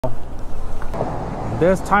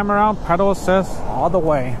this time around, pedal assist all the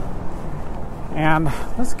way. And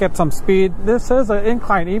let's get some speed. This is an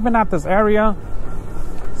incline even at this area,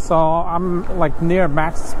 so I'm like near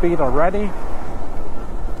max speed already.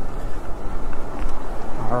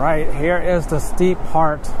 All right, here is the steep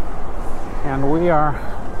part, and we are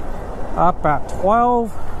up at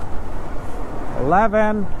 12,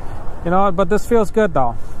 11, you know, but this feels good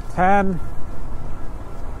though. 10.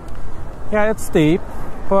 Yeah, it's steep,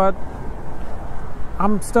 but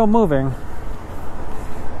I'm still moving.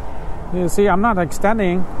 You see, I'm not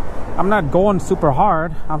extending. I'm not going super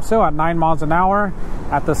hard. I'm still at 9 miles an hour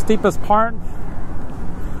at the steepest part.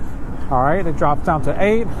 All right, it drops down to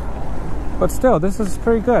 8, but still, this is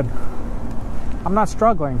pretty good. I'm not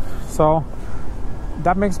struggling, so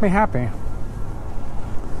that makes me happy.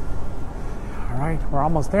 All right, we're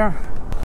almost there.